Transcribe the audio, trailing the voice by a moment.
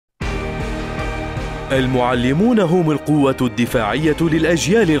المعلمون هم القوة الدفاعية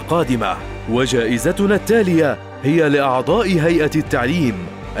للأجيال القادمة، وجائزتنا التالية هي لأعضاء هيئة التعليم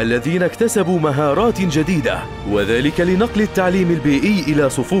الذين اكتسبوا مهارات جديدة، وذلك لنقل التعليم البيئي إلى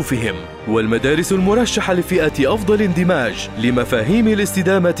صفوفهم. والمدارس المرشحة لفئة أفضل اندماج لمفاهيم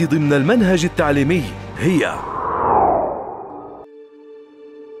الاستدامة ضمن المنهج التعليمي هي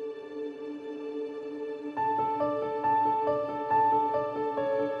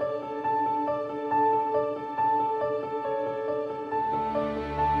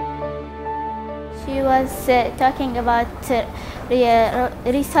She was talking about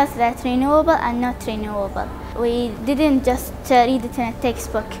resources that renewable and not renewable. We didn't just read it in a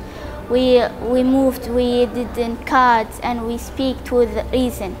textbook. We moved, we did in cards, and we speak with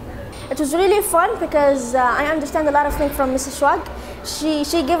reason. It was really fun because I understand a lot of things from Mrs. Schwag.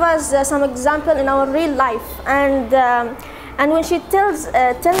 She gave us some example in our real life, and when she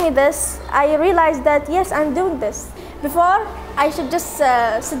tell me this, I realized that yes, I'm doing this. Before, I should just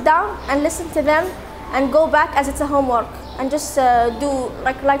sit down and listen to them and go back as it's a homework and just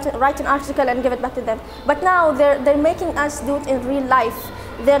write an article and give it back to them. But now they're making us do it in real life.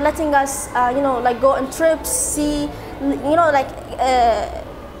 They're letting us, go on trips, see,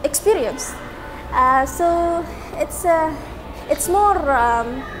 experience. So it's more.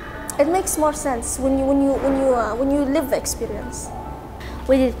 It makes more sense when you live the experience.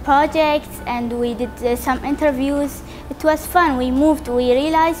 We did projects and we did some interviews. It was fun. We moved. We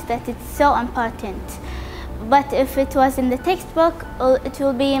realized that it's so important. But if it was in the textbook, it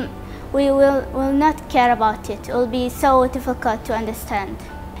will be. We will not care about it. It will be so difficult to understand.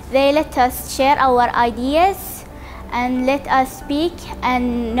 They let us share our ideas and let us speak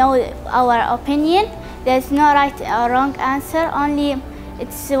and know our opinion. There's no right or wrong answer. Only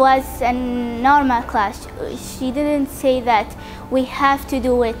it was a normal class. She didn't say that we have to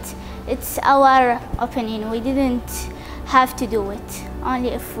do it. It's our opinion. We didn't have to do it, only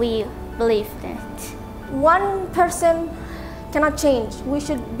if we believed in it. One person cannot change. We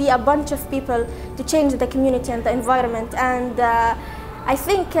should be a bunch of people to change the community and the environment. And I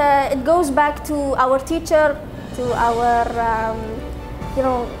think it goes back to our teacher, to our,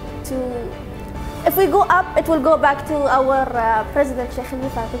 if we go up, it will go back to our President Sheikh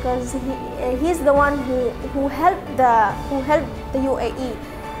Khalifa, because he's the one who helped the UAE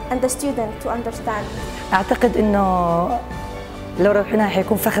and the student to understand. أعتقد إنه لو ربحنا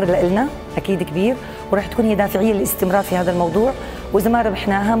حيكون فخر لنا أكيد كبير، وراح تكون هي دافعية للاستمرار في هذا الموضوع، وإذا ما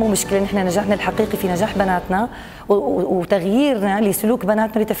ربحناها مو مشكلة، نحن نجاحنا الحقيقي في نجاح بناتنا وتغييرنا لسلوك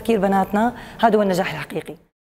بناتنا لتفكير بناتنا، هذا هو النجاح الحقيقي.